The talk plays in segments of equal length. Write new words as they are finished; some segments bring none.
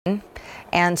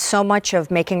And so much of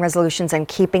making resolutions and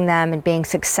keeping them and being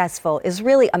successful is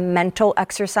really a mental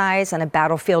exercise and a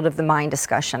battlefield of the mind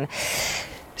discussion.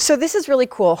 So this is really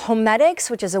cool. HoMedics,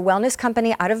 which is a wellness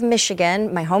company out of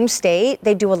Michigan, my home state,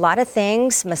 they do a lot of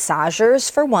things.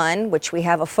 Massagers for one, which we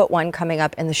have a foot one coming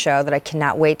up in the show that I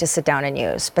cannot wait to sit down and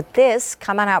use. But this,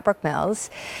 come on out, Brooke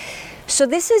Mills. So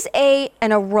this is an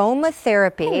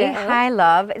aromatherapy. Hello. Hi,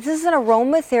 love. This is an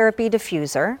aromatherapy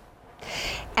diffuser,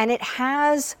 and it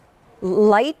has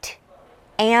light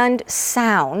and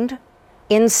sound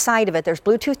inside of it. There's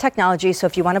Bluetooth technology, so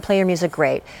if you want to play your music,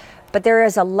 great. But there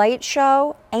is a light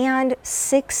show and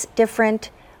 6 different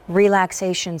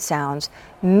relaxation sounds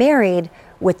married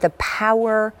with the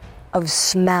power of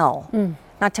smell.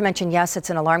 Not to mention, yes, it's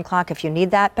an alarm clock if you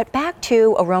need that, but back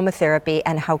to aromatherapy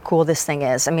and how cool this thing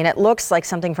is. I mean, it looks like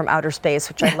something from outer space,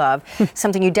 which I love,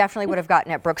 something you definitely would have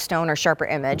gotten at Brookstone or Sharper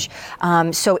Image.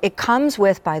 So it comes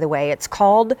with, by the way, it's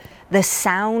called the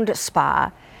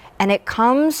SoundSpa, and it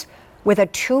comes with a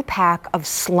 2-pack of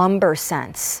slumber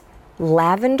scents.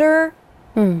 Lavender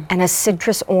and a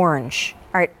citrus orange.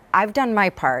 All right, I've done my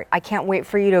part. I can't wait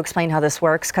for you to explain how this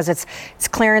works because it's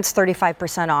clearance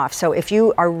 35% off. So if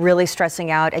you are really stressing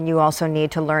out and you also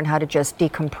need to learn how to just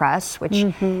decompress, which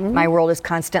my world is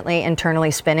constantly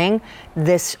internally spinning,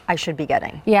 this I should be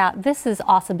getting. Yeah, this is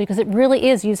awesome because it really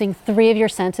is using 3 of your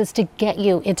senses to get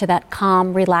you into that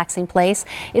calm, relaxing place.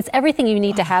 It's everything you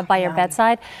need to have by your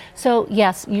bedside. So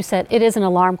yes, you said it is an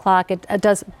alarm clock. It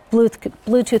does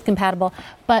Bluetooth compatible,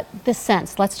 but the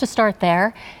scents, let's just start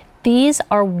there. These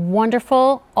are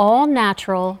wonderful, all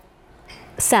natural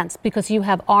scents because you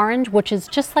have orange, which is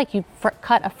just like you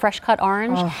cut a fresh cut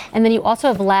orange. And then you also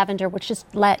have lavender, which is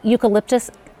eucalyptus,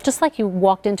 just like you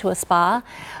walked into a spa.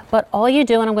 But all you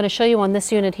do, and I'm going to show you on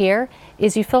this unit here,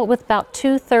 is you fill it with about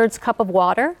 2/3 cup of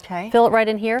water. Okay. Fill it right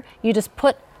in here. You just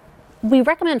we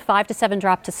recommend 5 to 7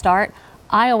 drops to start.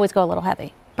 I always go a little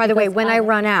heavy. By the way, when I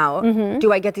run out,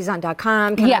 do I get these on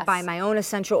 .com? Can I buy my own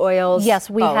essential oils? Yes,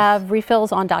 we have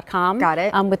refills on .com. Got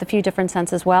it. With a few different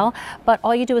scents as well. But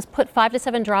all you do is put 5 to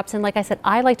 7 drops in. Like I said,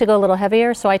 I like to go a little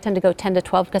heavier, so I tend to go 10 to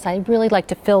 12 because I really like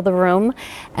to fill the room.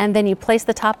 And then you place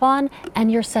the top on,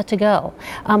 and you're set to go.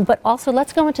 But also,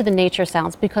 let's go into the nature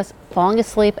sounds because falling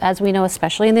asleep, as we know,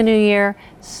 especially in the new year,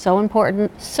 so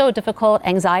important, so difficult.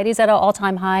 Anxiety's at an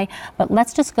all-time high. But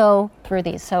let's just go through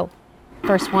these. So,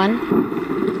 first one.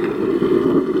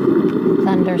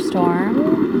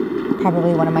 Thunderstorm.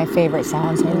 Probably one of my favorite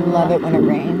sounds. I love it when it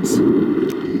rains.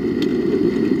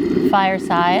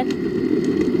 Fireside.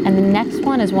 And the next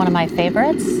one is one of my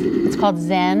favorites. It's called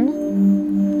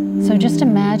Zen. So just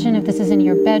imagine if this is in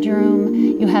your bedroom,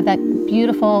 you have that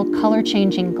beautiful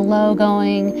color-changing glow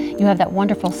going, you have that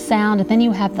wonderful sound, and then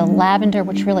you have the lavender,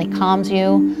 which really calms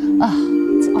you.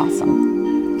 Oh, it's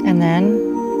awesome. And then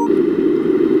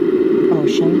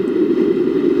ocean.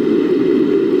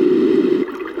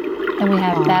 Then we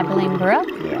have Babbling Brook.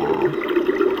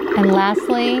 Yeah. And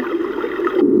lastly,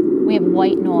 we have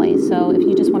white noise. So if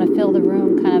you just want to fill the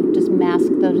room, kind of just mask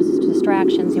those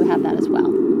distractions, you have that as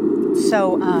well.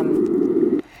 So,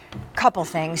 couple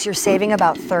things. You're saving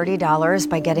about $30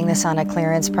 by getting this on a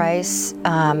clearance price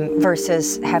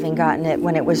versus having gotten it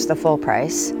when it was the full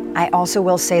price. I also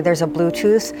will say there's a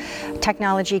Bluetooth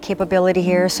technology capability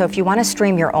here. So if you want to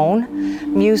stream your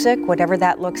own music, whatever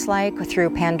that looks like, through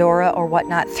Pandora or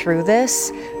whatnot through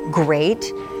this,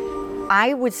 great.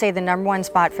 I would say the #1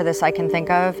 spot for this I can think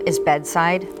of is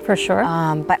bedside. For sure.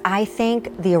 But I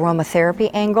think the aromatherapy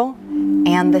angle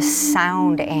and the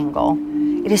sound angle,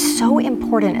 it is so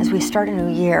important as we start a new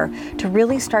year to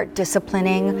really start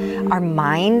disciplining our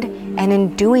mind. And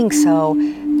in doing so,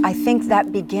 I think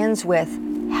that begins with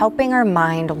helping our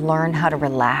mind learn how to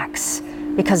relax,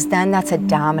 because then that's a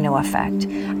domino effect.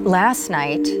 Last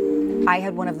night, I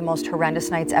had one of the most horrendous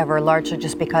nights ever, largely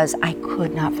just because I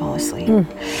could not fall asleep.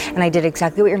 And I did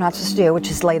exactly what you're not supposed to do,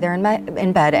 which is lay there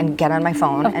in bed and get on my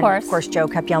phone. Of course. Of course, Joe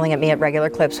kept yelling at me at regular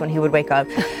clips when he would wake up.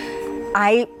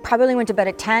 I probably went to bed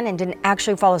at 10 and didn't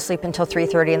actually fall asleep until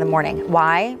 3:30 in the morning.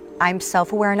 Why? I'm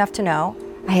self-aware enough to know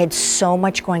I had so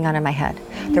much going on in my head.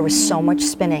 There was so much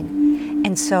spinning.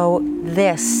 And so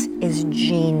this is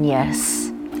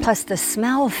genius. Plus the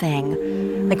smell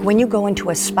thing, like when you go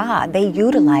into a spa, they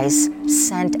utilize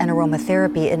scent and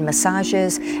aromatherapy in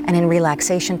massages and in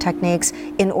relaxation techniques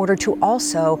in order to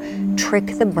also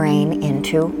trick the brain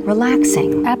into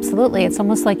relaxing. Absolutely. It's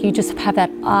almost like you just have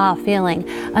that feeling.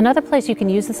 Another place you can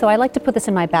use this, so I like to put this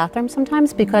in my bathroom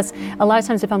sometimes because a lot of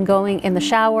times if I'm going in the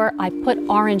shower, I put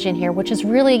orange in here, which is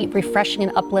really refreshing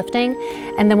and uplifting.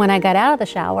 And then when I got out of the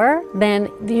shower, then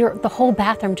the whole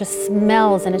bathroom just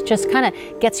smells and it just kind of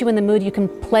gets gets you in the mood. You can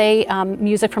play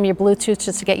music from your Bluetooth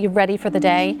just to get you ready for the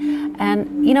day.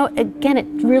 And, you know, again, it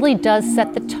really does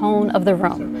set the tone of the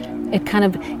room. It kind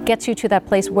of gets you to that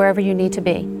place wherever you need to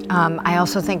be. I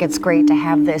also think it's great to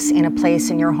have this in a place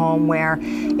in your home where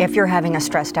if you're having a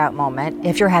stressed out moment,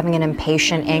 if you're having an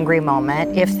impatient, angry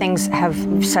moment, if things have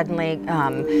suddenly,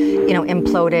 you know,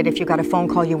 imploded, if you got a phone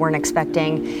call you weren't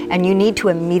expecting, and you need to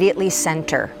immediately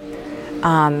center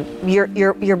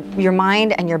your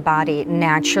mind and your body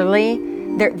naturally.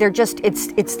 They're just,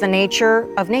 it's the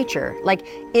nature of nature. Like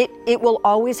it will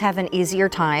always have an easier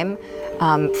time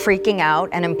freaking out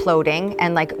and imploding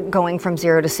and like going from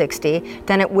 0 to 60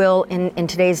 than it will in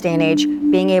today's day and age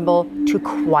being able to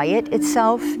quiet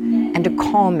itself and to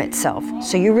calm itself.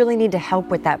 So you really need to help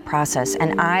with that process.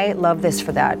 And I love this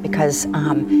for that because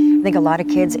I think a lot of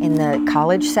kids in the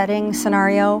college setting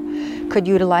scenario could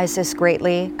utilize this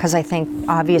greatly because I think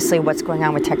obviously what's going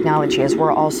on with technology is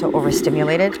we're also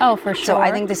overstimulated. Oh, for sure. So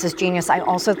I think this is genius. I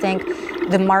also think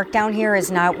the markdown here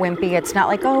is not wimpy. It's not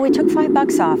like, oh, we took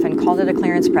 $5 off and called it a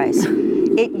clearance price.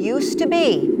 It used to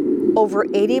be over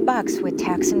 $80 with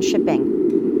tax and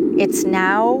shipping. It's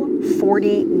now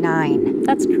 $49.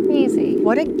 That's crazy.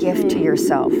 What a gift to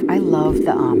yourself. I love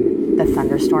the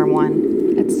thunderstorm one.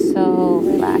 It's so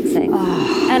relaxing.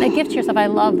 Oh. And a gift to yourself. I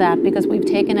love that because we've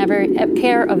taken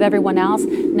care of everyone else.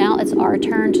 Now it's our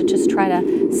turn to just try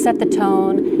to set the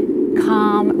tone,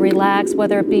 calm, relax,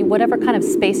 whether it be whatever kind of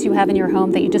space you have in your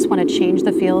home that you just want to change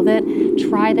the feel of it.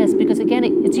 Try this because again,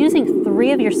 it's using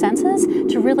 3 of your senses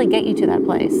to really get you to that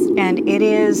place. And it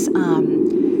is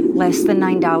less than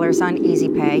 $9 on Easy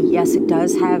Pay. Yes, it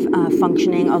does have a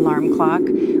functioning alarm clock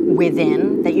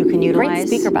within that you can utilize. Great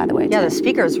speaker, by the way. Yeah, too. the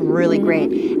speaker is really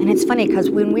great. And it's funny because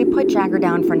when we put Jagger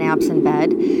down for naps in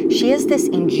bed, she has this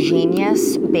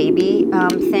ingenious baby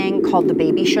thing called the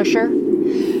baby shusher.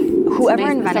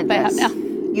 Whoever invented this,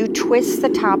 you twist the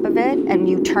top of it and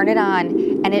you turn it on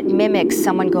and it mimics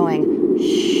someone going,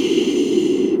 shh.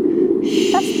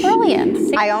 That's brilliant.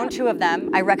 See? I own 2 of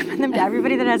them. I recommend them to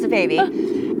everybody that has a baby.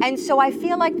 And so I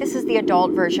feel like this is the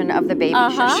adult version of the baby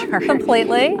shusher.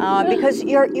 Completely. Because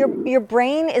your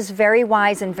brain is very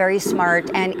wise and very smart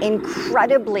and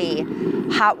incredibly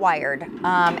hot-wired.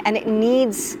 And it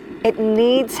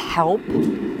needs help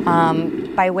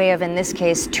by way of, in this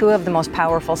case, 2 of the most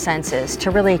powerful senses to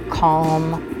really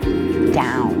calm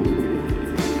down.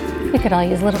 We could all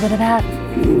use a little bit of that.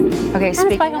 Okay, and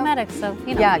speaking it's by of, HoMedics, so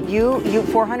you know. Yeah, you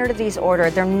 400 of these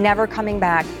ordered. They're never coming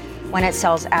back when it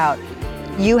sells out.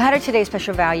 You had a Today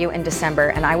Special Value in December,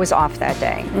 and I was off that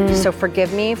day. So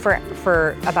forgive me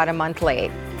for about a month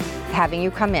late having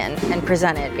you come in and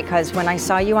present it, because when I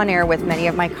saw you on air with many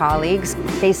of my colleagues,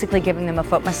 basically giving them a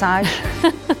foot massage,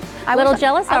 I was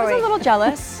a little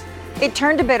jealous. It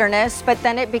turned to bitterness, but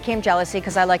then it became jealousy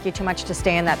because I like you too much to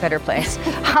stay in that bitter place.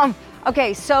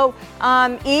 Okay, so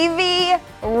Evie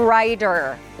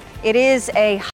Ryder. It is a